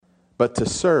but to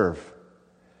serve,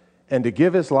 and to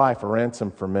give his life a ransom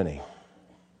for many.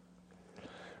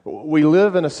 We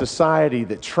live in a society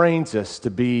that trains us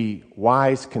to be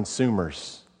wise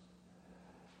consumers,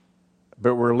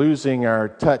 but we're losing our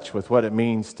touch with what it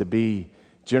means to be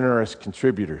generous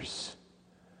contributors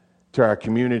to our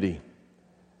community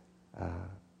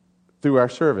through our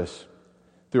service,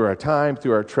 through our time,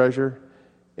 through our treasure,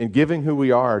 in giving who we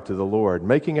are to the Lord,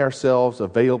 making ourselves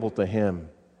available to Him,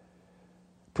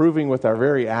 proving with our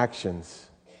very actions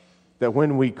that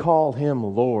when we call Him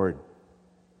Lord,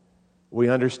 we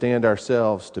understand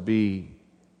ourselves to be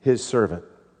His servant.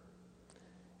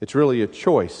 It's really a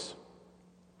choice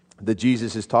that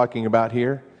Jesus is talking about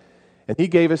here, and He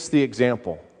gave us the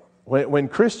example. When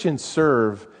Christians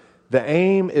serve, the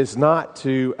aim is not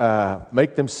to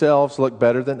make themselves look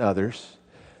better than others.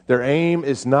 Their aim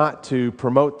is not to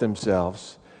promote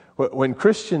themselves. When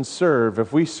Christians serve,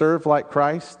 if we serve like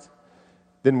Christ,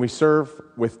 then we serve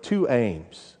with two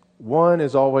aims. One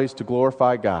is always to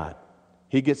glorify God.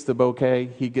 He gets the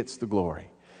bouquet, He gets the glory.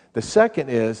 The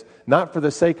second is not for the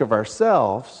sake of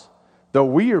ourselves, though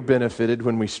we are benefited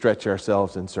when we stretch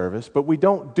ourselves in service, but we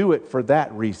don't do it for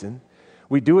that reason.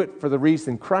 We do it for the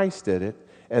reason Christ did it,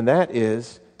 and that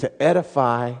is to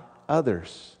edify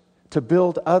others, to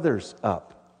build others up.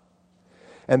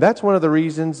 And that's one of the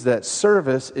reasons that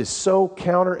service is so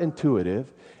counterintuitive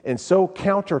and so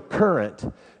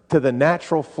countercurrent to the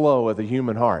natural flow of the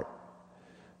human heart.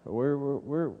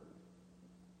 We're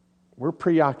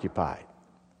preoccupied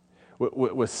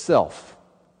with self.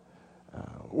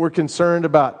 We're concerned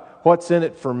about what's in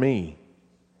it for me.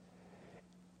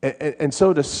 And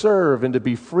so to serve and to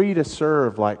be free to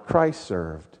serve like Christ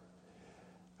served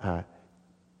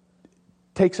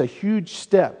takes a huge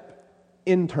step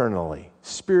internally,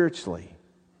 spiritually,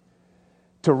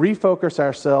 to refocus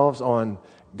ourselves on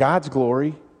God's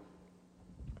glory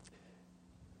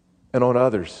and on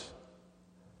others,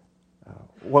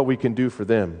 what we can do for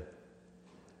them.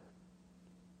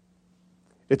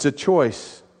 It's a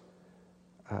choice.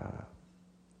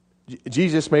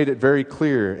 Jesus made it very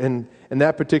clear. In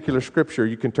that particular scripture,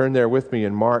 you can turn there with me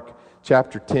in Mark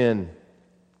chapter 10,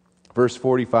 verse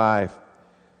 45.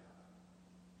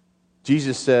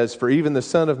 Jesus says, "For even the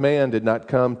Son of Man did not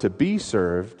come to be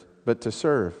served, but to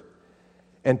serve,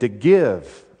 and to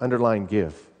give," underline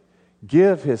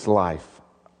give His life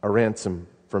a ransom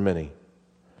for many.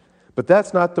 But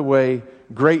that's not the way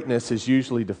greatness is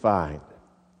usually defined.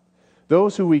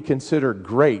 Those who we consider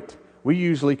great, we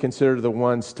usually consider the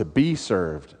ones to be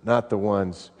served, not the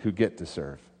ones who get to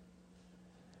serve.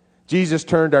 Jesus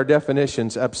turned our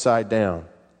definitions upside down.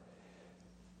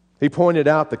 He pointed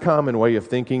out the common way of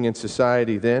thinking in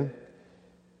society then,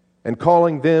 and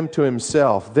calling them to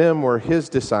Himself. Them were His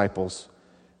disciples,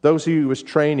 those who He was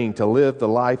training to live the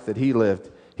life that He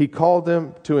lived. He called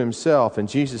them to Himself, and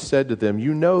Jesus said to them,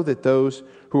 "You know that those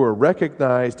who are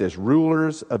recognized as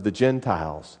rulers of the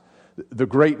Gentiles, the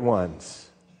great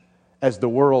ones, as the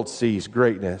world sees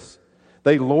greatness,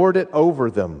 they lord it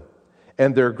over them,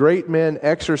 and their great men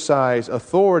exercise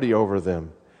authority over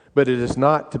them. But it is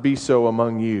not to be so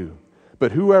among you.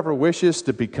 But whoever wishes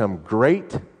to become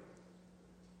great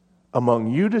among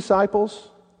you disciples,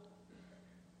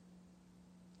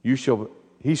 he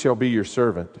shall be your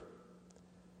servant.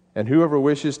 And whoever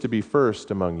wishes to be first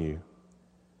among you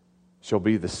shall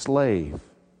be the slave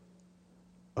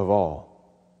of all."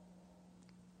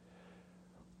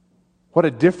 What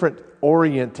a different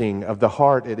orienting of the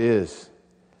heart it is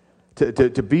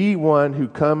to be one who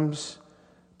comes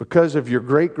because of your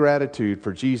great gratitude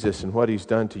for Jesus and what He's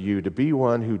done to you, to be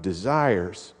one who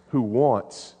desires, who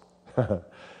wants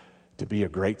to be a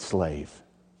great slave.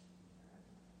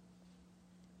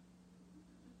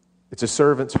 It's a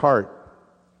servant's heart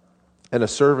and a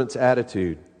servant's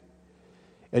attitude.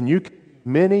 And you can do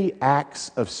many acts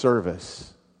of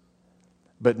service,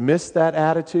 but miss that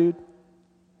attitude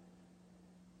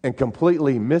and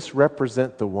completely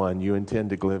misrepresent the one you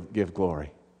intend to give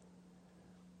glory.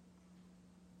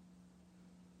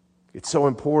 It's so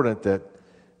important that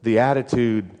the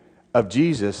attitude of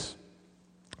Jesus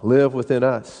live within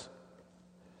us.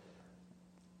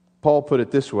 Paul put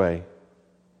it this way: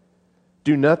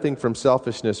 "Do nothing from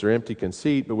selfishness or empty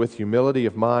conceit, but with humility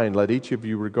of mind, let each of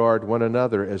you regard one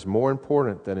another as more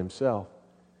important than himself."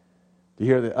 Do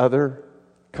you hear the other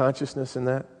consciousness in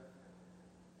that?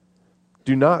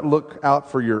 Do not look out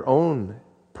for your own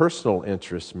personal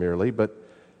interests merely, but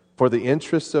for the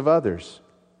interests of others.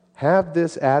 Have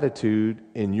this attitude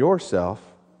in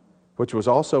yourself, which was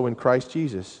also in Christ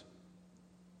Jesus.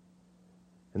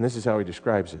 And this is how he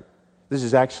describes it. This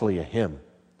is actually a hymn.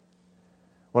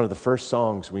 One of the first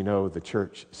songs we know the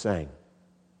church sang.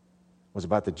 was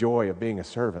about the joy of being a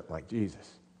servant like Jesus.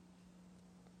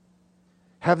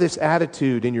 Have this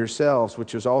attitude in yourselves,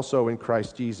 which is also in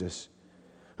Christ Jesus,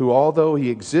 who, although he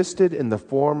existed in the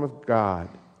form of God,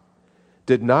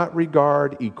 did not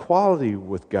regard equality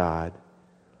with God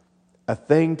a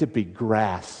thing to be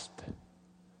grasped,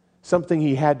 something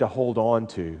he had to hold on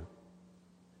to,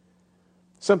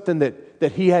 something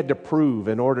that he had to prove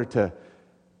in order to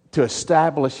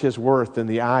establish his worth in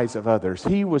the eyes of others.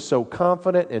 He was so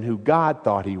confident in who God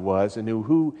thought he was and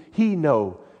who he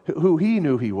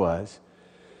knew he was,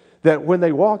 that when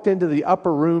they walked into the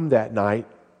upper room that night,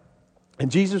 and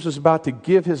Jesus was about to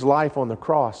give his life on the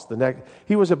cross,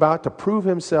 he was about to prove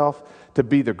himself to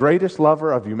be the greatest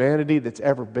lover of humanity that's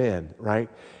ever been, right?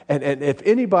 And if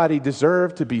anybody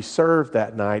deserved to be served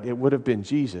that night, it would have been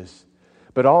Jesus.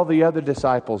 But all the other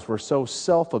disciples were so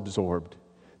self-absorbed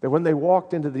that when they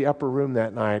walked into the upper room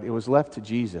that night, it was left to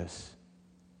Jesus.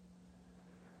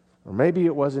 Or maybe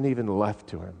it wasn't even left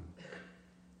to him.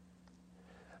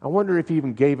 I wonder if he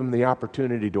even gave him the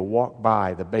opportunity to walk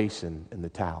by the basin and the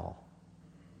towel.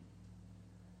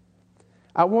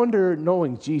 I wonder,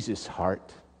 knowing Jesus'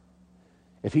 heart,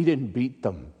 if he didn't beat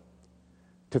them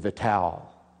to the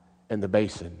towel and the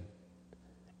basin,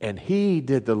 and he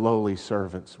did the lowly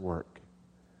servant's work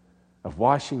of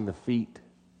washing the feet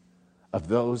of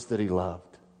those that he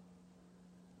loved.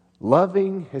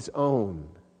 Loving his own,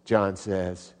 John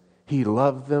says, he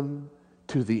loved them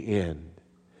to the end.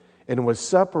 And when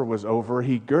supper was over,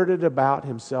 he girded about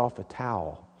himself a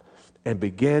towel and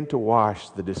began to wash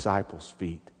the disciples'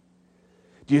 feet.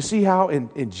 Do you see how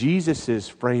in Jesus'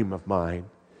 frame of mind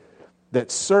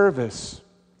that service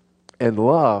and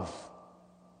love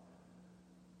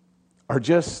are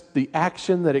just the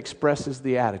action that expresses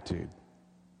the attitude?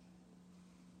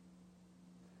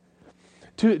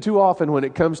 Too often when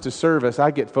it comes to service,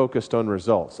 I get focused on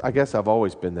results. I guess I've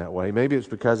always been that way. Maybe it's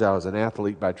because I was an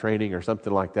athlete by training or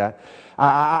something like that.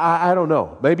 I don't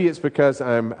know. Maybe it's because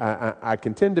I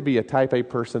can tend to be a type A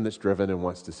person that's driven and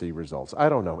wants to see results. I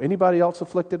don't know. Anybody else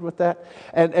afflicted with that?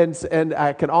 And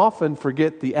I can often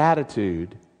forget the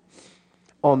attitude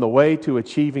on the way to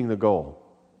achieving the goal.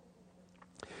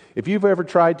 If you've ever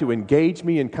tried to engage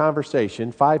me in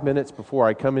conversation 5 minutes before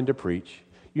I come in to preach,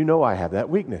 you know I have that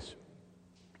weakness.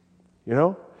 You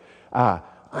know, I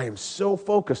am so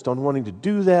focused on wanting to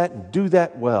do that and do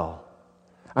that well.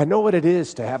 I know what it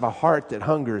is to have a heart that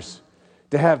hungers,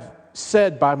 to have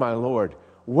said by my Lord,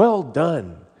 "Well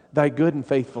done, thy good and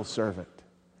faithful servant."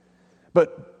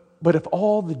 But if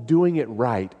all the doing it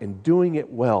right and doing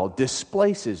it well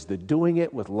displaces the doing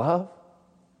it with love,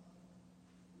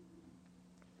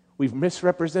 we've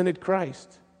misrepresented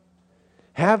Christ.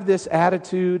 Have this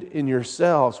attitude in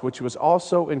yourselves, which was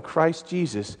also in Christ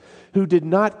Jesus, who did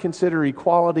not consider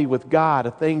equality with God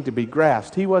a thing to be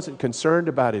grasped. He wasn't concerned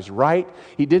about his rights.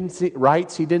 He didn't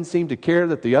seem to care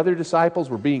that the other disciples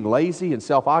were being lazy and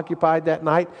self-occupied that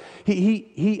night.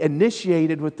 He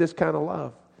initiated with this kind of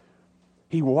love.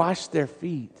 He washed their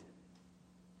feet.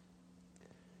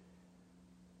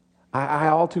 I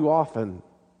all too often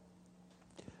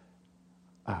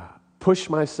push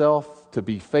myself to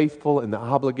be faithful in the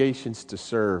obligations to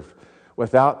serve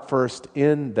without first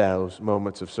in those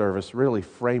moments of service really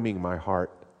framing my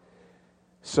heart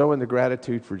so in the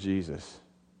gratitude for Jesus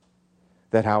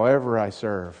that however I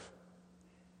serve,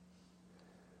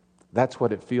 that's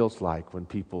what it feels like when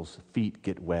people's feet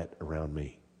get wet around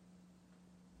me.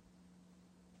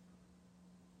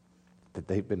 That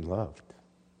they've been loved.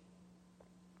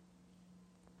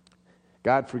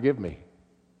 God, forgive me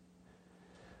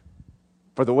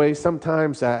for the way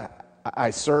sometimes I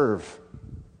serve,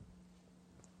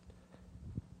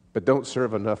 but don't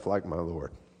serve enough like my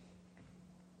Lord.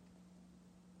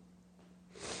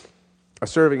 A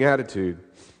serving attitude,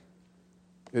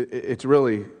 it's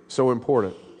really so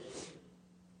important.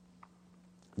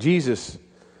 Jesus,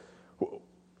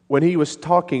 when he was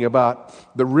talking about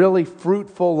the really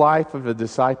fruitful life of a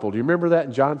disciple, do you remember that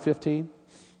in John 15?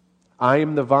 I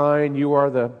am the vine, you are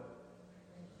the...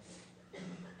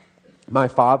 My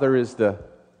Father is the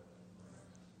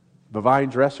vine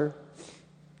dresser.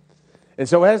 And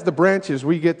so as the branches,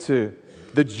 we get to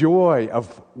the joy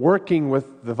of working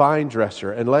with the vine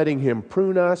dresser and letting him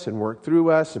prune us and work through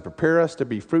us and prepare us to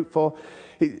be fruitful.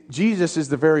 Jesus is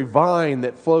the very vine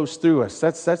that flows through us.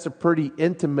 That's a pretty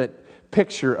intimate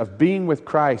picture of being with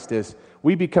Christ as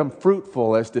we become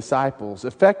fruitful as disciples,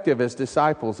 effective as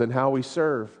disciples in how we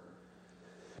serve.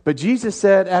 But Jesus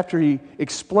said after he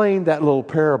explained that little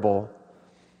parable,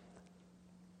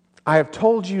 I have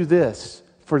told you this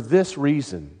for this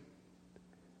reason.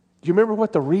 Do you remember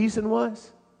what the reason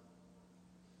was?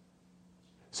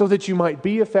 so that you might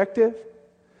be effective,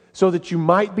 so that you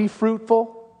might be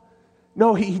fruitful?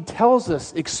 No, he tells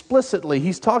us explicitly.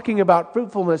 He's talking about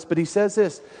fruitfulness, but he says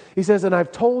this. He says, and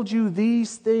I've told you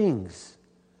these things,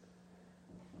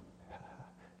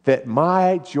 that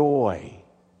my joy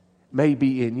may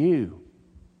be in you,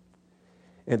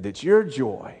 and that your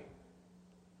joy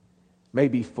may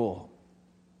be full.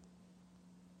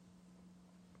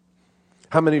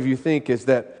 How many of you think as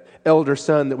that elder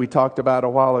son that we talked about a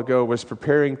while ago was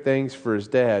preparing things for his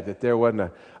dad, that there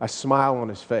wasn't a smile on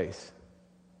his face,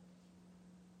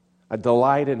 a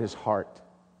delight in his heart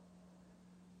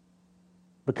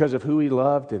because of who he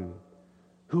loved and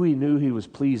who he knew he was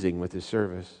pleasing with his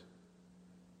service?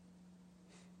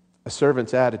 A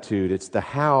servant's attitude, it's the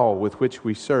how with which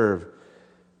we serve.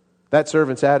 That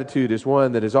servant's attitude is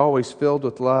one that is always filled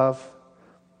with love,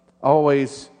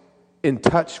 always in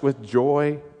touch with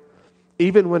joy,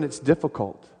 even when it's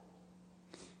difficult.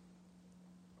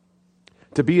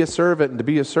 To be a servant and to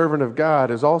be a servant of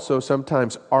God is also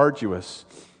sometimes arduous.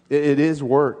 It is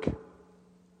work.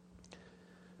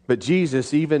 But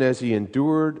Jesus, even as he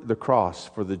endured the cross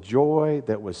for the joy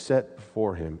that was set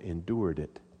before him, endured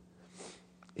it.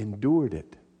 Endured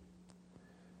it.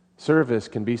 Service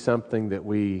can be something that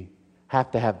we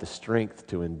have to have the strength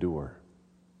to endure.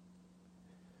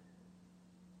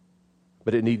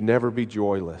 But it need never be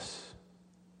joyless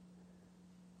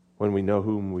when we know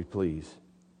whom we please.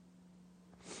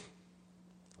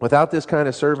 Without this kind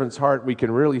of servant's heart, we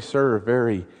can really serve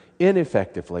very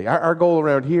ineffectively. Our goal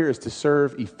around here is to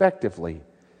serve effectively.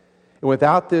 And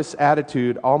without this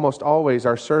attitude, almost always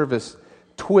our service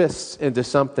twists into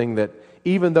something that,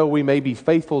 even though we may be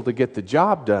faithful to get the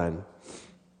job done,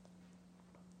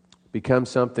 becomes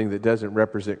something that doesn't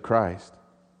represent Christ.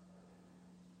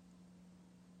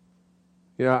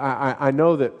 You know, I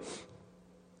know that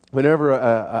whenever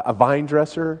a vine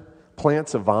dresser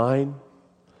plants a vine,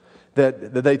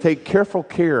 that they take careful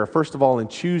care, first of all, in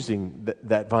choosing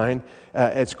that vine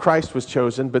as Christ was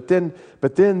chosen, but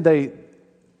then they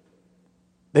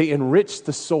enrich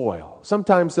the soil.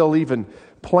 Sometimes they'll even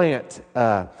plant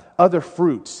other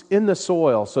fruits in the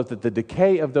soil so that the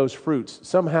decay of those fruits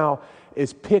somehow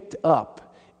is picked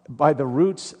up by the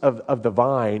roots of the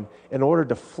vine in order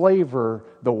to flavor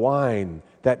the wine,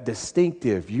 that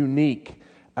distinctive, unique,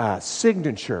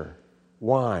 signature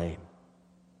wine.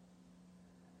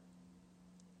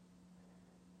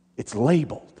 It's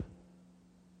labeled.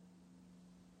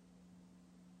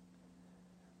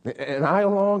 And I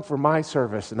long for my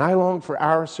service, and I long for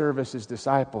our service as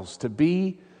disciples to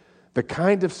be the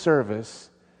kind of service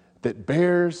that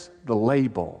bears the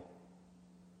label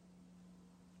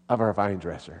of our vine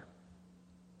dresser.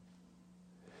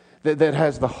 That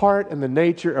has the heart and the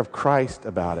nature of Christ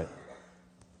about it.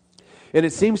 And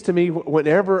it seems to me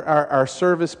whenever our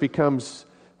service becomes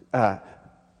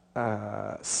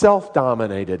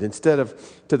self-dominated instead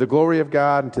of to the glory of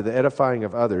God and to the edifying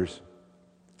of others,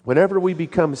 whenever we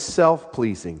become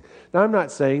self-pleasing. Now, I'm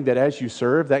not saying that as you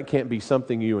serve, that can't be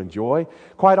something you enjoy.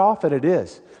 Quite often it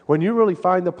is. When you really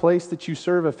find the place that you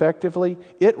serve effectively,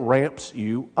 it ramps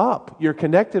you up. You're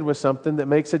connected with something that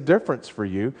makes a difference for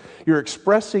you. You're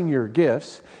expressing your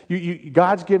gifts.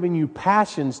 God's giving you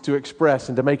passions to express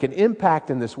and to make an impact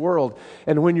in this world.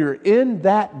 And when you're in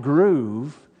that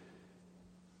groove,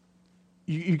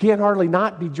 you can't hardly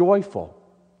not be joyful.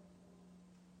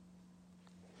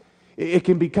 It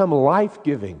can become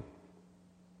life-giving.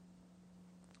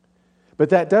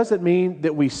 But that doesn't mean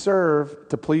that we serve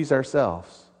to please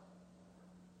ourselves.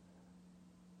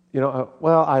 You know,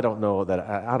 well, I don't know that,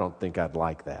 I don't think I'd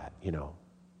like that, you know.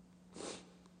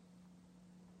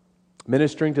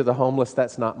 Ministering to the homeless,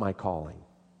 that's not my calling.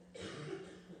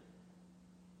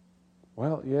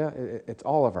 Well, yeah, it's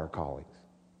all of our callings.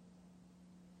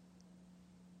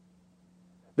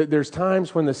 There's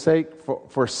times when the sake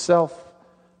for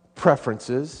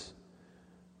self-preferences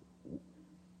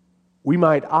we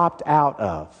might opt out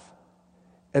of.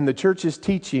 And the church's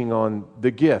teaching on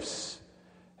the gifts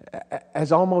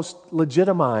has almost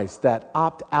legitimized that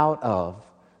opt out of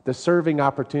the serving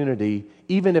opportunity,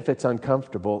 even if it's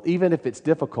uncomfortable, even if it's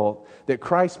difficult, that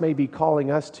Christ may be calling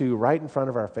us to right in front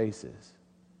of our faces.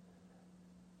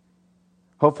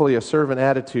 Hopefully a servant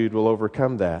attitude will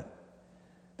overcome that.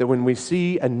 That when we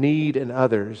see a need in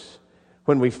others,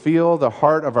 when we feel the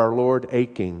heart of our Lord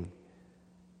aching,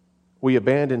 we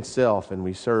abandon self and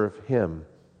we serve Him.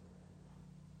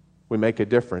 We make a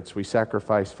difference. We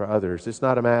sacrifice for others. It's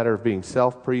not a matter of being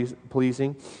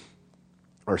self-pleasing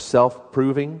or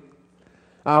self-proving.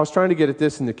 I was trying to get at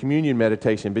this in the communion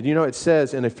meditation, but you know, it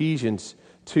says in Ephesians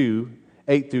 2,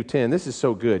 8 through 10, this is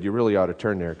so good, you really ought to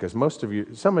turn there, because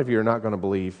some of you are not going to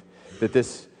believe that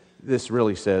this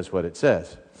really says what it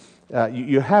says.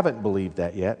 You haven't believed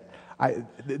that yet.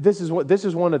 This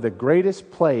is one of the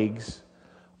greatest plagues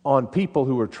on people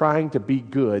who are trying to be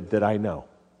good that I know.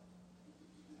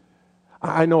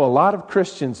 I know a lot of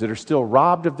Christians that are still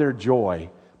robbed of their joy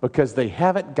because they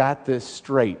haven't got this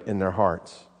straight in their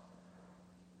hearts.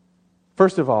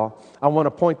 First of all, I want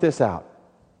to point this out,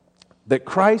 that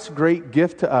Christ's great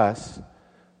gift to us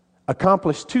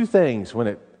accomplished two things when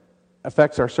it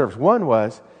affects our service. One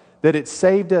was that it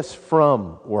saved us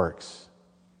from works.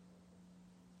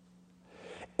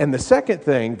 And the second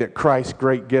thing that Christ's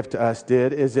great gift to us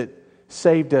did is it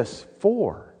saved us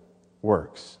for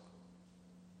works.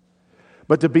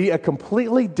 But to be a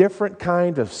completely different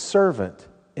kind of servant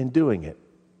in doing it.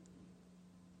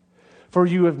 For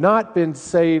you have not been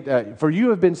saved, for you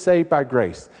have been saved by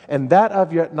grace, and that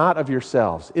of you, not of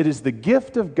yourselves. It is the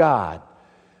gift of God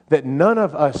that none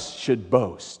of us should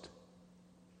boast.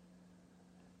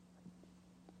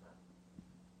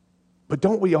 But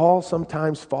don't we all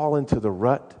sometimes fall into the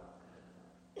rut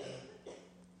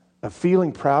of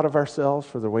feeling proud of ourselves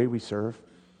for the way we serve?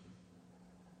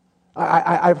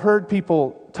 I've heard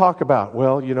people talk about,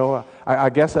 well, you know, I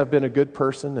guess I've been a good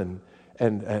person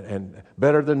and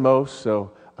better than most,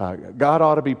 so God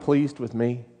ought to be pleased with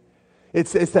me.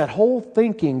 It's that whole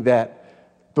thinking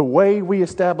that the way we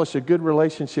establish a good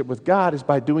relationship with God is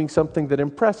by doing something that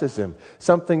impresses Him,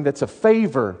 something that's a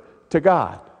favor to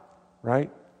God,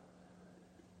 right?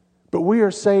 But we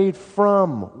are saved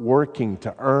from working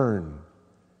to earn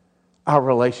our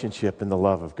relationship in the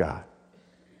love of God.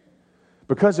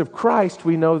 Because of Christ,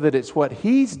 we know that it's what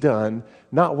He's done,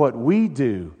 not what we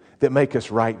do, that make us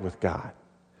right with God.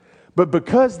 But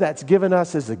because that's given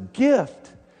us as a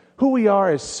gift, who we are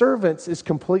as servants is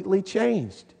completely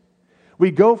changed.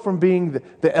 We go from being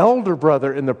the elder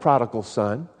brother in the prodigal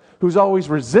son, who's always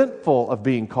resentful of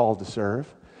being called to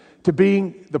serve, to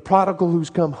being the prodigal who's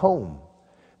come home,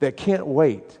 that can't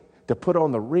wait to put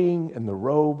on the ring and the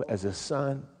robe as a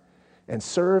son and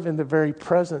serve in the very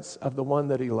presence of the one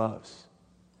that he loves,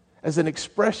 as an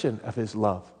expression of his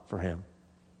love for him.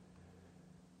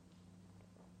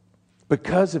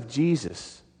 Because of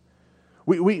Jesus,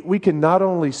 we can not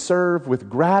only serve with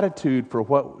gratitude for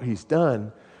what He's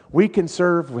done, we can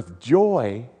serve with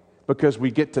joy because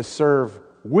we get to serve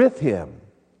with Him,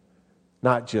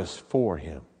 not just for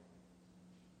Him.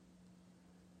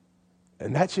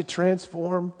 And that should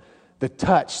transform the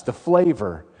touch, the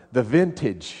flavor, the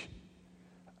vintage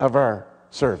of our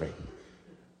serving.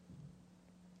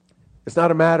 It's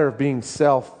not a matter of being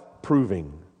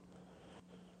self-proving.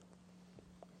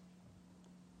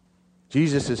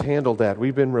 Jesus has handled that.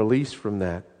 We've been released from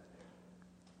that.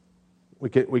 We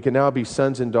can now be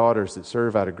sons and daughters that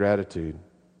serve out of gratitude,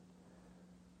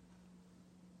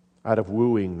 out of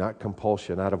wooing, not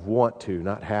compulsion, out of want to,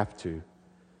 not have to,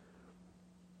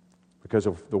 because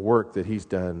of the work that He's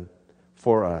done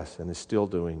for us and is still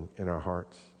doing in our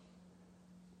hearts.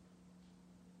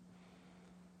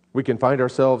 We can find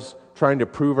ourselves trying to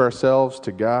prove ourselves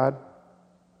to God.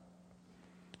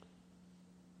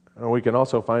 And we can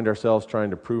also find ourselves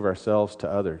trying to prove ourselves to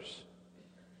others.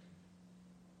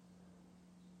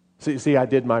 See, I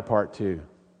did my part too.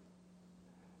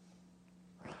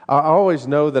 I always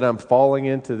know that I'm falling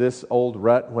into this old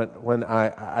rut when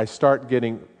I start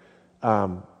getting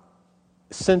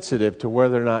sensitive to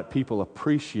whether or not people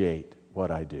appreciate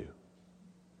what I do.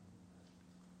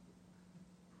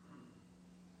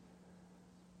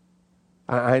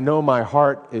 I know my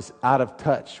heart is out of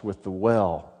touch with the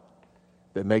well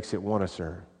that makes it want to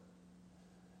serve.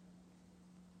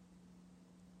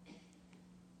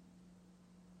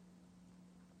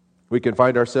 We can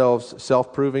find ourselves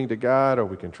self-proving to God, or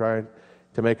we can try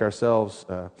to make ourselves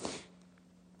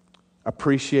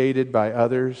appreciated by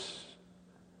others.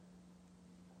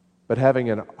 But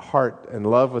having a heart and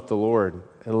love with the Lord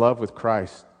and love with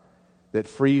Christ that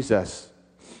frees us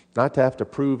not to have to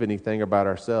prove anything about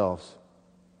ourselves,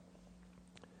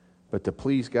 but to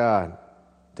please God,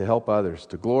 to help others,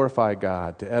 to glorify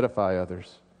God, to edify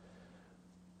others.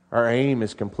 Our aim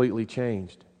is completely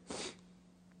changed.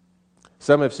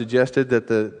 Some have suggested that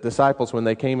the disciples, when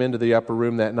they came into the upper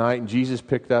room that night and Jesus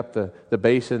picked up the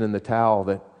basin and the towel,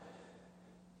 that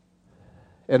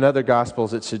in other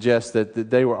Gospels it suggests that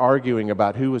they were arguing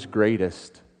about who was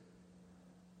greatest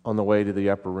on the way to the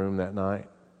upper room that night.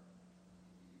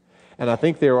 And I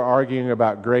think they were arguing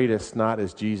about greatest not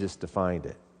as Jesus defined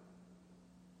it.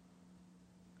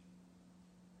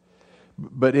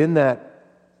 But in that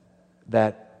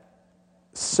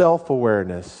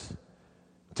self-awareness,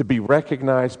 to be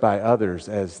recognized by others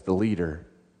as the leader,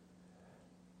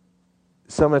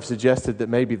 some have suggested that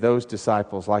maybe those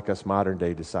disciples, like us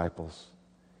modern-day disciples,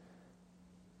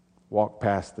 walk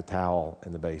past the towel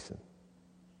in the basin.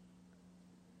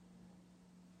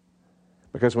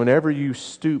 Because whenever you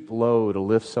stoop low to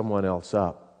lift someone else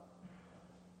up,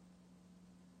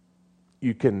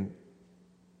 you can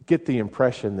get the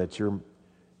impression that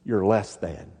you're less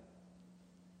than.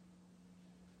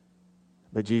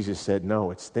 But Jesus said,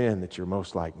 no, it's then that you're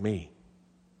most like me.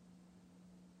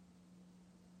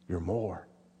 You're more,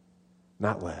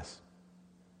 not less.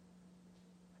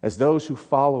 As those who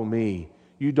follow me,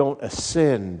 you don't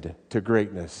ascend to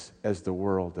greatness as the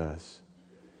world does.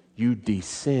 You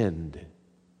descend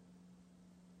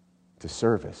to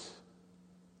service,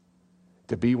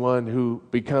 to be one who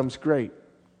becomes great.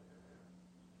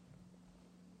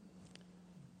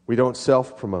 We don't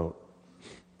self-promote.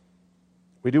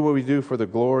 We do what we do for the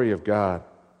glory of God,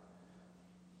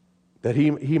 that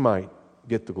He might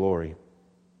get the glory.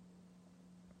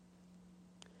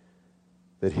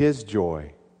 That His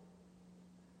joy,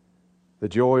 the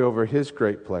joy over His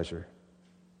great pleasure,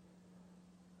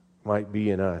 might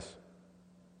be in us.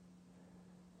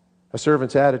 A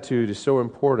servant's attitude is so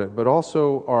important, but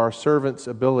also our servant's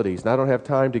abilities. And I don't have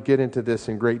time to get into this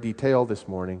in great detail this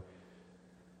morning.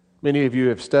 Many of you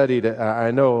have studied,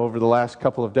 I know over the last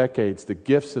couple of decades, the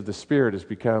gifts of the Spirit has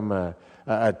become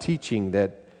a teaching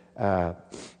that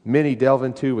many delve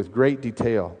into with great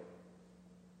detail.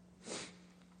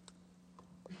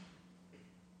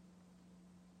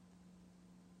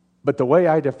 But the way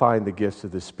I define the gifts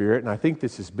of the Spirit, and I think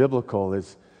this is biblical,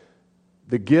 is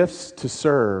the gifts to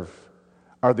serve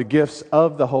are the gifts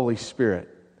of the Holy Spirit.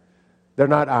 They're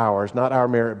not ours, not our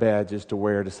merit badges to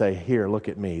wear to say, here, look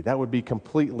at me. That would be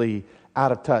completely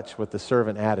out of touch with the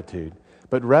servant attitude.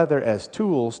 But rather as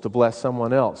tools to bless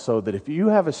someone else, so that if you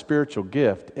have a spiritual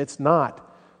gift, it's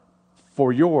not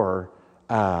for your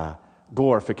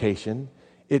glorification.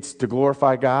 It's to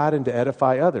glorify God and to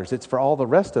edify others. It's for all the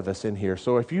rest of us in here.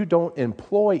 So if you don't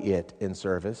employ it in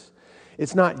service,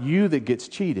 it's not you that gets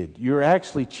cheated. You're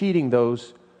actually cheating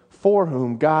those for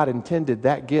whom God intended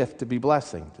that gift to be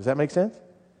blessing. Does that make sense?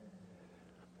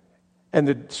 And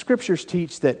the Scriptures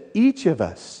teach that each of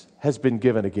us has been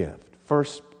given a gift. 1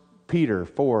 Peter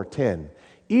 4:10.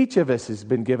 Each of us has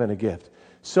been given a gift.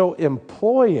 So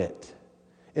employ it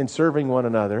in serving one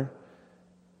another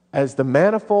as the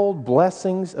manifold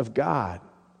blessings of God.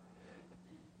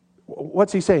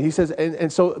 What's he saying? He says,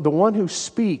 and so the one who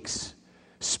speaks,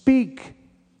 speak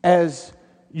as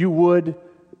you would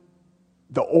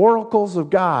the oracles of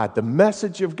God, the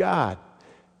message of God.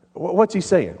 What's he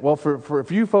saying? Well, for a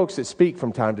few folks that speak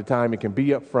from time to time, it can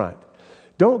be up front.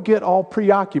 Don't get all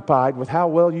preoccupied with how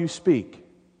well you speak.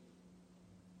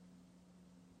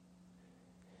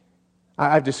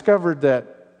 I've discovered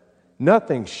that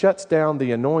nothing shuts down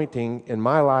the anointing in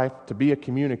my life to be a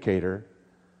communicator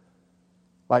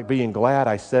like being glad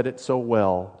I said it so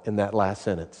well in that last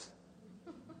sentence.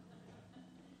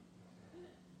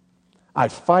 I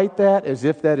fight that as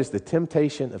if that is the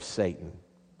temptation of Satan,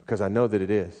 because I know that it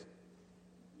is.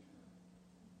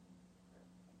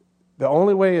 The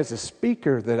only way as a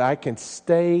speaker that I can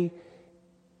stay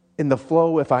in the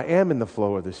flow, if I am in the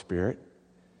flow of the Spirit,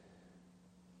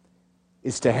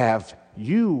 is to have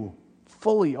you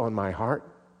fully on my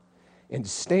heart and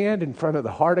stand in front of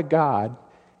the heart of God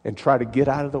and try to get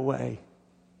out of the way.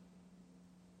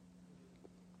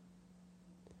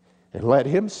 And let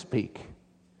Him speak.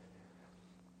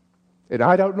 And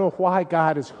I don't know why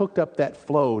God has hooked up that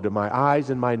flow to my eyes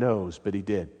and my nose, but He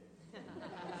did.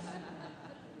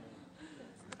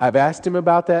 I've asked Him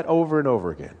about that over and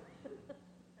over again.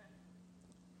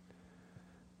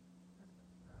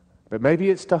 But maybe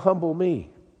it's to humble me.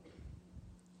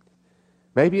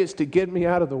 Maybe it's to get me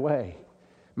out of the way.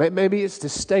 Maybe it's to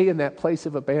stay in that place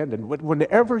of abandon.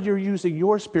 Whenever you're using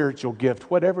your spiritual gift,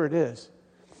 whatever it is,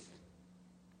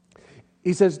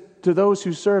 He says, to those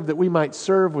who serve, that we might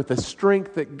serve with the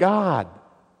strength that God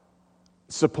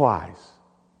supplies.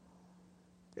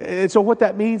 And so what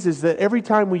that means is that every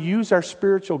time we use our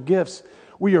spiritual gifts,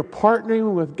 we are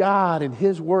partnering with God in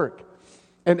His work.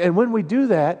 And when we do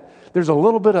that, there's a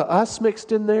little bit of us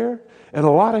mixed in there and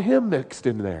a lot of Him mixed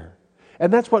in there.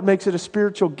 And that's what makes it a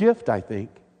spiritual gift, I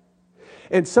think.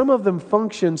 And some of them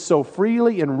function so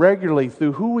freely and regularly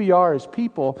through who we are as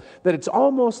people that it's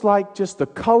almost like just the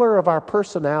color of our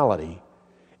personality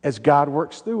as God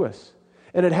works through us.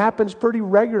 And it happens pretty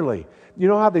regularly. You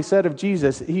know how they said of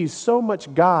Jesus, He's so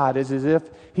much God as if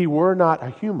He were not a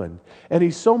human. And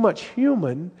He's so much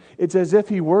human, it's as if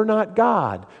He were not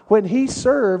God. When He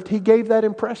served, He gave that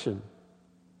impression.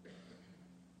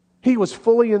 He was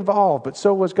fully involved, but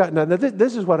so was God. Now,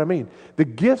 this is what I mean. The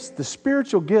gifts, the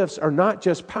spiritual gifts are not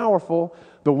just powerful,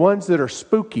 the ones that are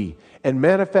spooky and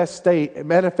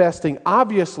manifesting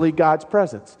obviously God's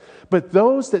presence. But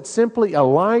those that simply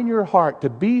align your heart to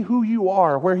be who you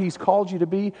are, where He's called you to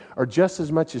be, are just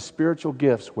as much as spiritual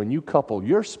gifts when you couple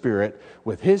your spirit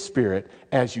with His Spirit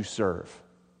as you serve.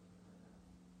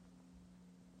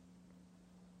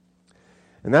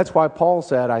 And that's why Paul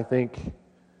said, I think,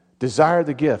 desire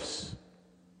the gifts,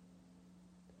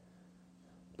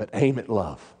 but aim at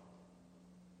love.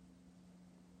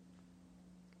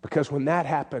 Because when that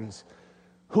happens,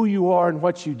 who you are and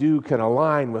what you do can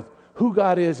align with who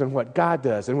God is and what God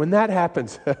does. And when that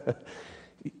happens,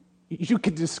 you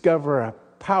can discover a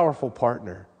powerful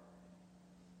partner,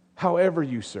 however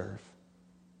you serve.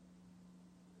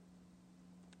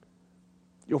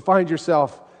 You'll find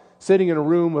yourself sitting in a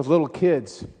room with little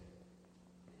kids,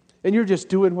 and you're just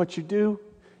doing what you do.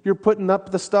 You're putting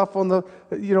up the stuff on the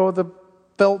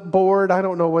felt board. I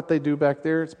don't know what they do back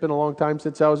there. It's been a long time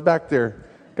since I was back there.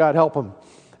 God help them.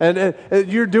 And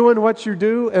you're doing what you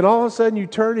do, and all of a sudden you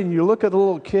turn and you look at the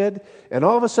little kid, and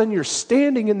all of a sudden you're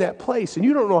standing in that place, and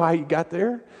you don't know how you got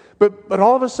there. But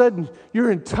all of a sudden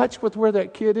you're in touch with where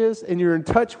that kid is, and you're in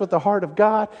touch with the heart of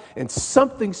God, and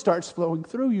something starts flowing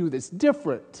through you that's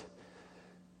different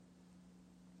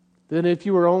than if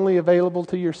you were only available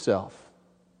to yourself,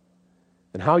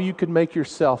 and how you could make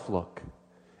yourself look,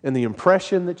 and the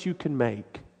impression that you can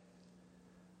make.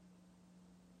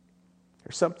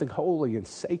 There's something holy and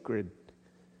sacred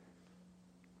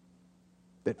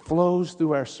that flows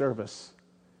through our service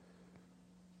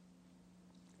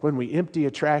when we empty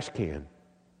a trash can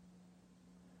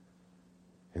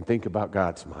and think about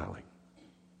God smiling.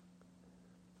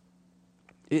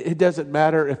 It doesn't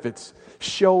matter if it's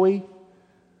showy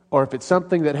or if it's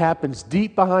something that happens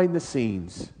deep behind the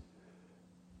scenes.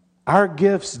 Our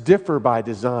gifts differ by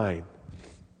design.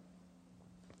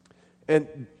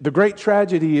 And the great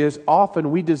tragedy is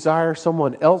often we desire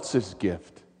someone else's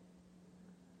gift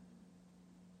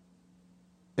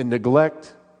and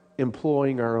neglect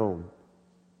employing our own.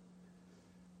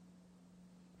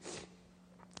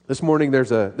 This morning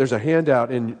there's a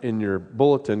handout in your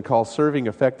bulletin called Serving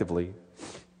Effectively.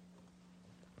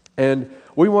 And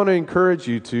we want to encourage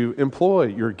you to employ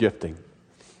your gifting.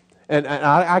 And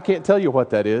I can't tell you what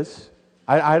that is.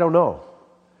 I don't know.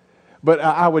 But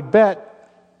I would bet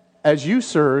as you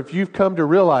serve, you've come to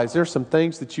realize there's some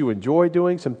things that you enjoy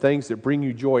doing, some things that bring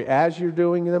you joy as you're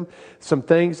doing them, some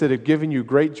things that have given you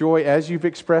great joy as you've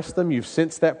expressed them. You've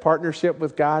sensed that partnership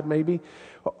with God maybe.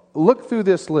 Look through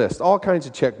this list, all kinds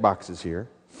of check boxes here.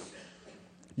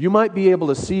 You might be able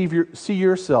to see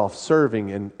yourself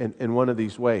serving in one of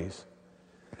these ways.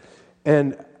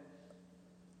 And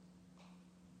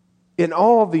in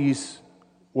all these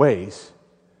ways,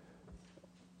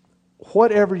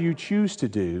 whatever you choose to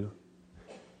do,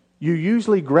 you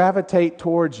usually gravitate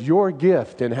towards your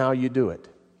gift and how you do it.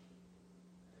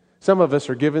 Some of us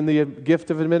are given the gift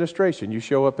of administration. You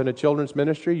show up in a children's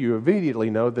ministry, you immediately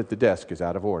know that the desk is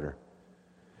out of order,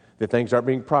 that things aren't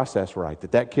being processed right,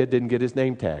 that kid didn't get his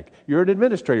name tag. You're an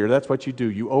administrator. That's what you do.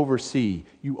 You oversee.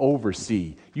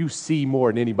 You see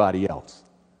more than anybody else.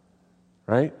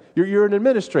 Right? You're an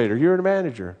administrator. You're a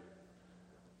manager.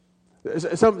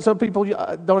 Some people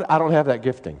I don't have that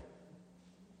gifting.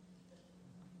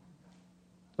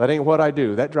 That ain't what I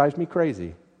do. That drives me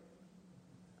crazy.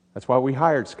 That's why we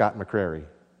hired Scott McCrary,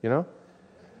 you know?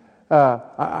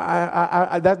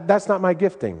 That's not my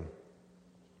gifting.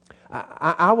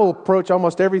 I will approach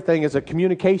almost everything as a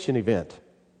communication event,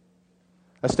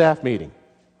 a staff meeting.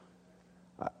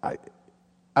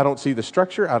 I don't see the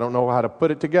structure. I don't know how to put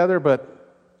it together, but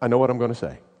I know what I'm going to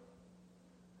say.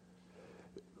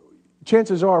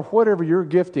 Chances are, whatever your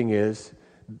gifting is,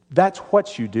 that's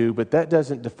what you do, but that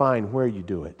doesn't define where you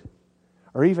do it.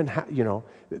 Or even how,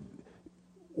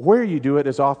 where you do it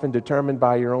is often determined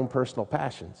by your own personal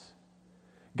passions.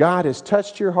 God has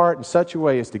touched your heart in such a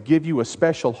way as to give you a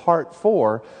special heart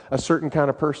for a certain kind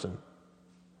of person.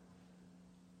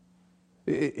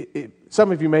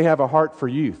 Some of you may have a heart for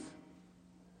youth.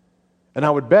 And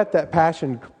I would bet that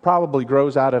passion probably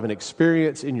grows out of an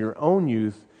experience in your own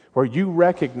youth where you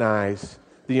recognize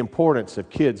the importance of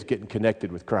kids getting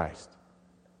connected with Christ.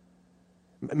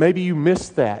 Maybe you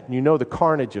missed that and you know the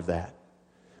carnage of that.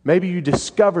 Maybe you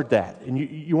discovered that and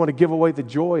you want to give away the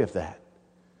joy of that.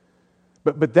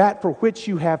 But that for which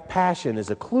you have passion is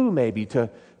a clue maybe to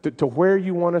where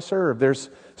you want to serve. There's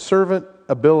servant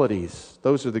abilities.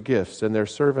 Those are the gifts. And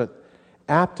there's servant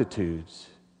aptitudes.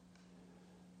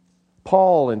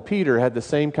 Paul and Peter had the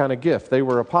same kind of gift. They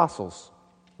were apostles,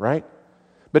 right?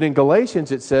 But in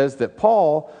Galatians, it says that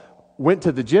Paul went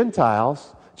to the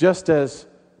Gentiles just as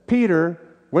Peter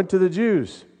went to the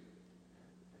Jews.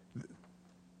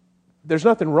 There's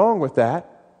nothing wrong with that.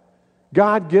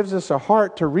 God gives us a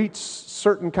heart to reach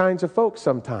certain kinds of folks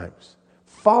sometimes.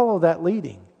 Follow that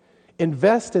leading.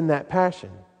 Invest in that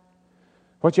passion.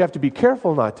 What you have to be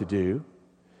careful not to do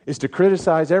is to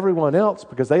criticize everyone else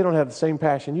because they don't have the same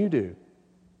passion you do.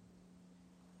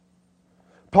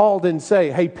 Paul didn't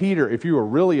say, hey, Peter, if you were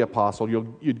really apostle,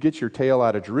 you'd get your tail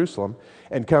out of Jerusalem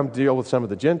and come deal with some of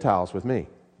the Gentiles with me.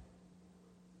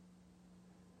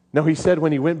 No, he said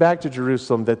when he went back to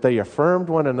Jerusalem that they affirmed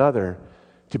one another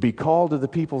to be called to the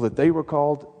people that they were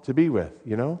called to be with,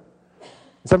 you know?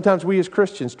 Sometimes we as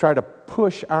Christians try to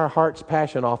push our heart's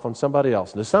passion off on somebody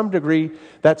else. And to some degree,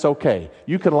 that's okay.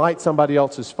 You can light somebody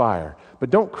else's fire.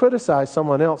 But don't criticize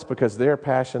someone else because their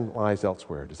passion lies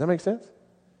elsewhere. Does that make sense?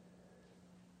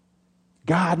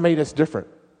 God made us different.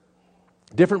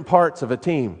 Different parts of a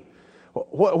team.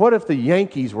 What if the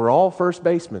Yankees were all first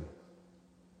basemen?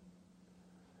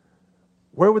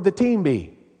 Where would the team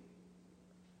be?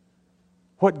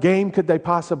 What game could they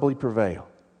possibly prevail?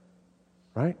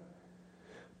 Right?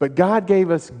 But God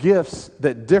gave us gifts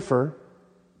that differ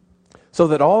so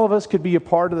that all of us could be a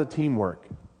part of the teamwork.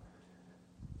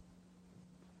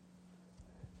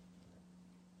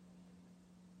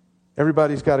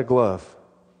 Everybody's got a glove.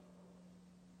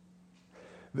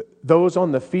 Those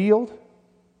on the field,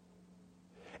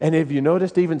 and have you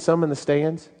noticed even some in the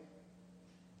stands?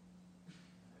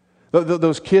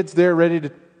 Those kids there ready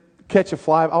to catch a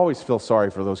fly, I always feel sorry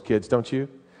for those kids, don't you?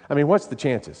 I mean, what's the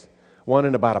chances? 1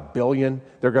 in about 1 billion,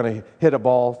 they're going to hit a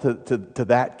ball to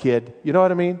that kid. You know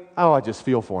what I mean? Oh, I just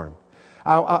feel for him.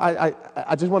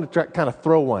 I just want to kind of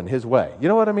throw one his way. You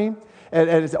know what I mean? And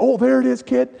it's, oh, there it is,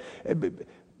 kid.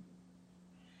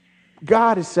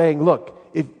 God is saying, look,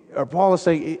 Paul is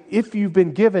saying, if you've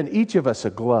been given each of us a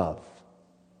glove,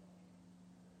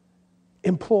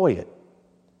 employ it.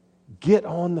 Get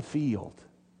on the field.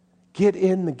 Get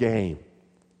in the game.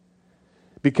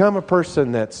 Become a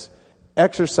person that's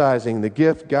exercising the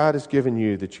gift God has given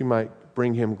you that you might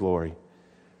bring Him glory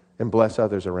and bless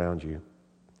others around you.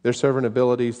 Their servant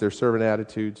abilities, their servant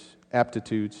attitudes,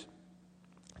 aptitudes,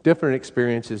 different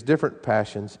experiences, different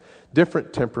passions,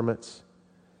 different temperaments.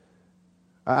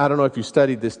 I don't know if you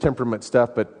studied this temperament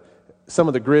stuff, but some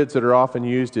of the grids that are often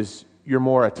used is you're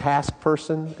more a task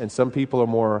person and some people are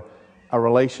more a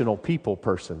relational people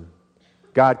person.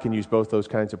 God can use both those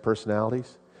kinds of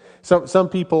personalities. Some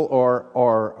people are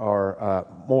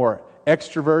more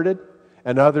extroverted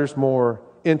and others more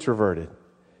introverted.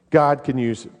 God can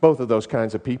use both of those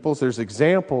kinds of peoples. There's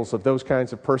examples of those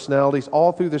kinds of personalities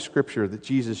all through the Scripture that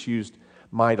Jesus used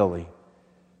mightily.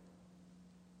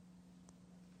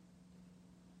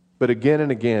 But again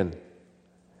and again,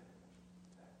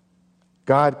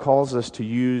 God calls us to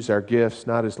use our gifts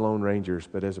not as lone rangers,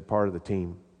 but as a part of the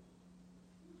team.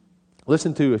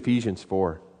 Listen to Ephesians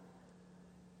 4.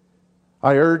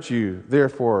 I urge you,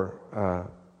 therefore,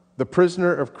 the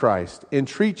prisoner of Christ,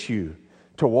 entreat you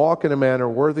to walk in a manner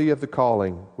worthy of the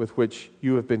calling with which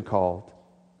you have been called.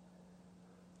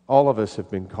 All of us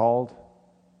have been called.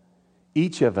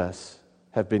 Each of us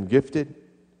have been gifted.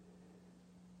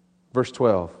 Verse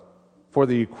 12. For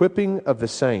the equipping of the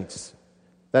saints,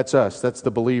 that's us, that's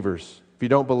the believers. If you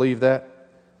don't believe that,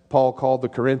 Paul called the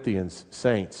Corinthians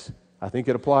saints. I think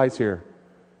it applies here.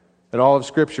 In all of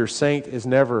Scripture, saint is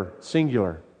never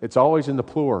singular. It's always in the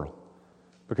plural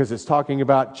because it's talking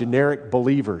about generic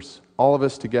believers, all of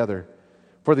us together.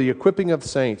 For the equipping of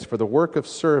saints, for the work of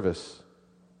service.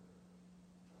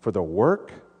 For the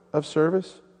work of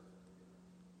service?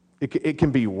 It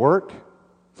can be work.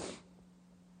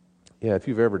 Yeah, if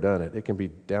you've ever done it, it can be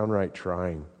downright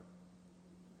trying.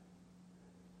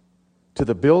 To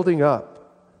the building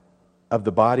up of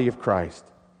the body of Christ.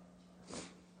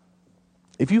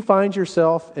 If you find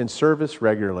yourself in service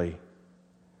regularly,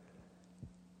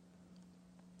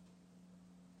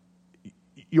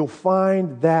 you'll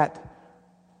find that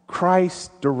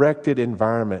Christ-directed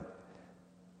environment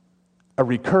a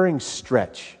recurring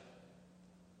stretch.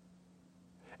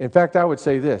 In fact, I would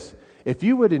say this. If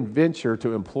you would venture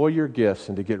to employ your gifts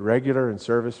and to get regular in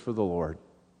service for the Lord,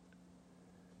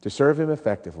 to serve Him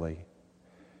effectively,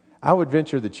 I would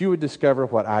venture that you would discover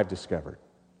what I've discovered.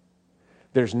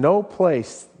 There's no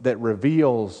place that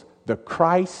reveals the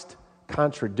Christ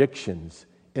contradictions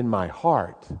in my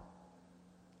heart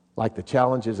like the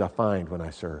challenges I find when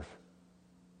I serve.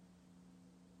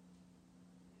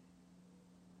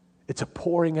 It's a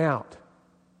pouring out.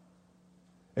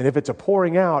 And if it's a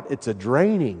pouring out, it's a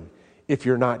draining if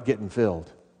you're not getting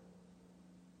filled.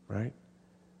 Right?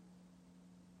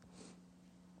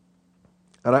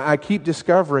 And I keep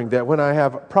discovering that when I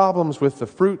have problems with the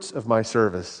fruits of my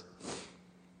service,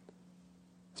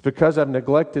 it's because I've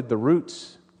neglected the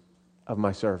roots of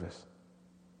my service.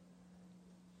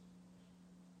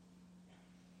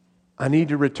 I need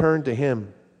to return to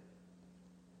Him.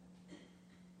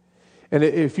 And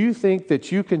if you think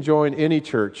that you can join any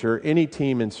church or any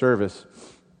team in service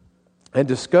and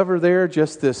discover there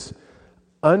just this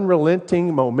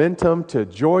unrelenting momentum to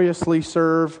joyously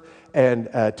serve and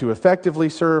to effectively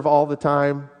serve all the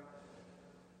time,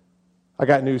 I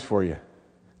got news for you.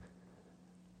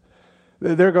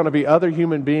 There are going to be other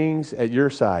human beings at your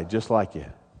side just like you.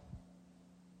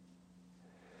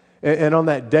 And on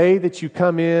that day that you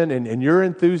come in and your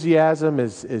enthusiasm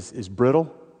is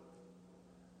brittle,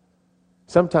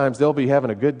 sometimes they'll be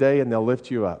having a good day and they'll lift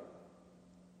you up.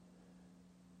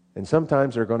 And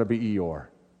sometimes they're going to be Eeyore.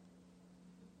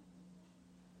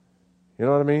 You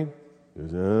know what I mean? He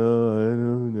goes, oh, I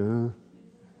don't know.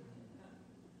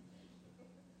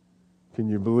 Can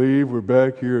you believe we're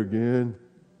back here again?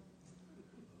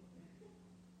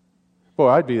 Boy,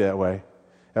 I'd be that way.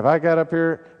 If I got up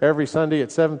here every Sunday at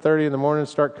 7:30 in the morning and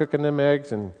start cooking them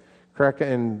eggs and cracking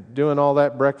and doing all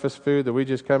that breakfast food that we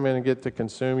just come in and get to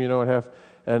consume,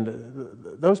 and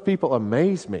those people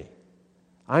amaze me.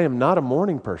 I am not a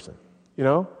morning person,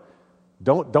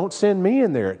 Don't send me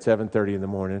in there at 7:30 in the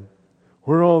morning.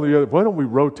 Where are all the other? Why don't we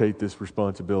rotate this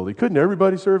responsibility? Couldn't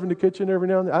everybody serve in the kitchen every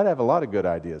now and then? I'd have a lot of good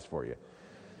ideas for you.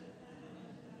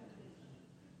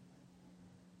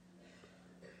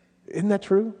 Isn't that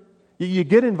true? You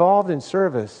get involved in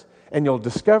service and you'll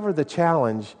discover the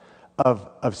challenge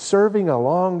of serving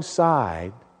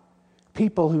alongside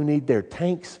people who need their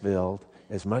tanks filled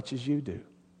as much as you do.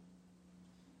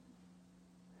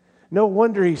 No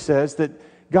wonder he says that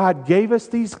God gave us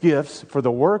these gifts for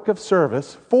the work of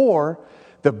service, for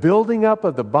the building up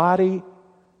of the body,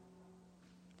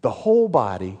 the whole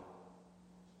body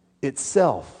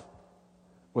itself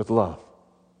with love.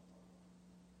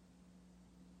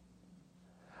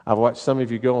 I've watched some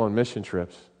of you go on mission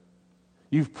trips.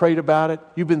 You've prayed about it.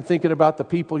 You've been thinking about the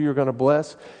people you're going to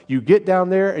bless. You get down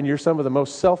there and you're some of the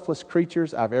most selfless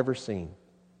creatures I've ever seen.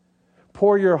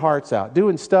 Pour your hearts out.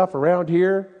 Doing stuff around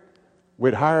here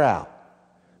we'd hire out.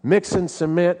 Mixing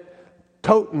cement,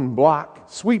 toting block,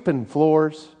 sweeping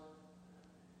floors,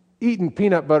 eating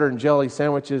peanut butter and jelly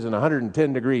sandwiches in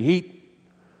 110-degree heat.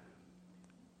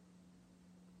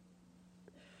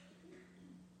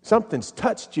 Something's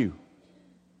touched you.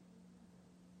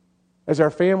 As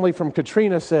our family from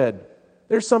Katrina said,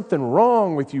 there's something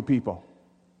wrong with you people.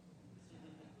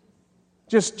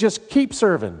 Just keep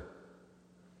serving.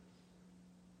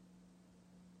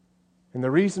 And the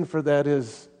reason for that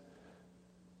is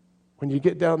when you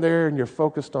get down there and you're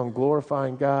focused on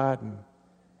glorifying God and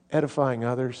edifying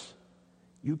others,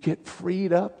 you get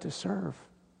freed up to serve.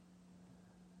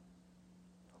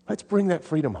 Let's bring that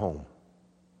freedom home.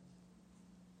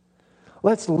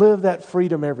 Let's live that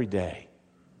freedom every day.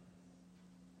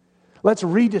 Let's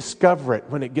rediscover it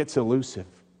when it gets elusive.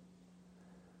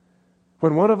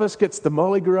 When one of us gets the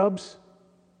mully grubs,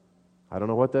 I don't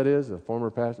know what that is, a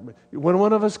former pastor, but when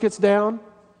one of us gets down,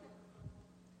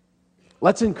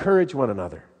 let's encourage one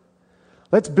another.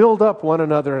 Let's build up one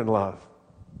another in love.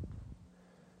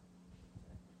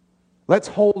 Let's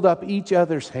hold up each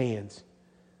other's hands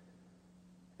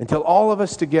until all of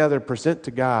us together present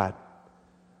to God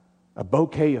a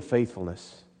bouquet of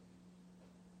faithfulness,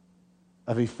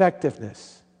 of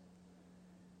effectiveness.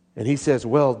 And He says,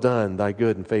 well done, thy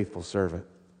good and faithful servant.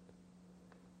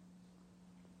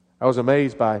 I was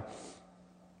amazed by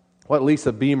what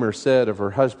Lisa Beamer said of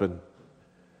her husband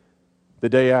the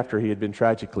day after he had been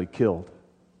tragically killed.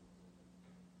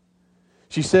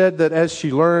 She said that as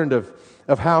she learned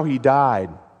of how he died,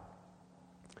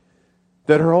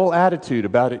 that her whole attitude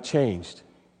about it changed.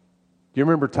 Do you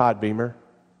remember Todd Beamer?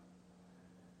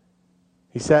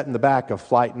 He sat in the back of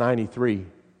Flight 93.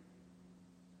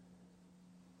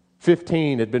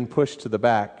 15 had been pushed to the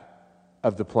back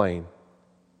of the plane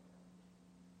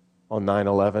on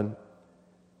 9/11.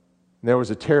 There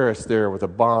was a terrorist there with a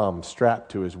bomb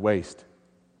strapped to his waist.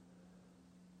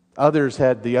 Others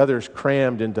had the others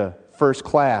crammed into first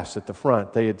class at the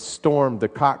front. They had stormed the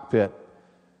cockpit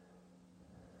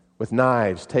with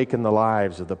knives, taken the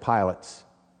lives of the pilots,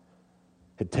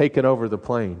 had taken over the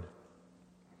plane.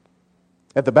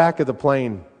 At the back of the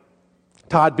plane,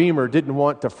 Todd Beamer didn't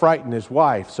want to frighten his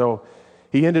wife, so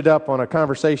he ended up on a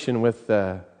conversation with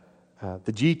the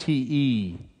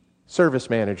GTE service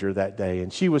manager that day,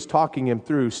 and she was talking him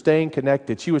through staying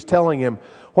connected. She was telling him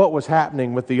what was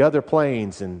happening with the other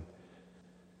planes, and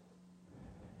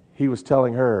he was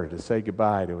telling her to say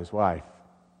goodbye to his wife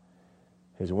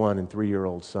his 1 and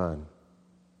 3-year-old son.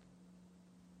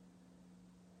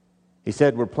 He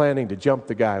said, we're planning to jump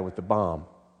the guy with the bomb.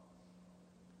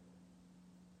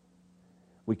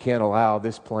 We can't allow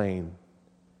this plane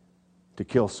to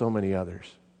kill so many others.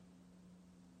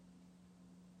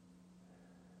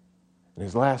 And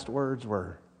his last words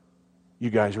were, you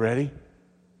guys ready?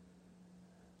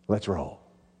 Let's roll.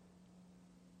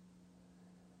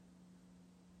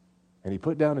 And he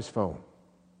put down his phone.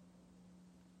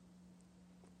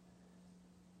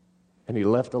 And he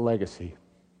left a legacy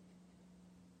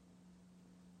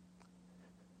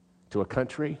to a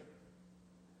country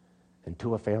and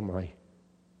to a family.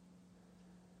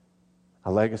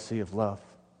 A legacy of love.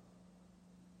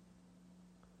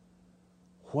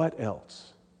 What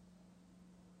else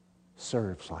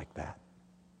serves like that?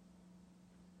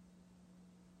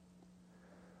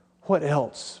 What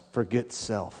else forgets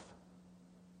self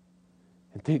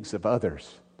and thinks of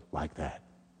others like that?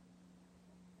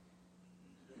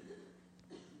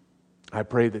 I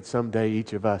pray that someday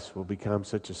each of us will become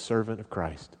such a servant of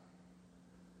Christ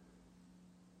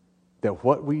that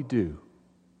what we do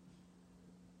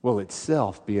will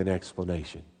itself be an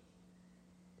explanation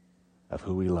of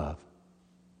who we love.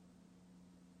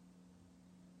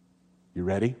 You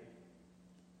ready?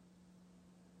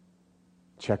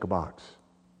 Check a box.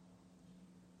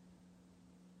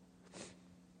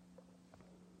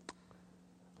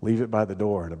 Leave it by the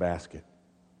door in a basket.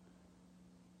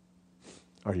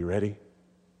 Are you ready?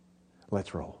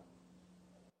 Let's roll.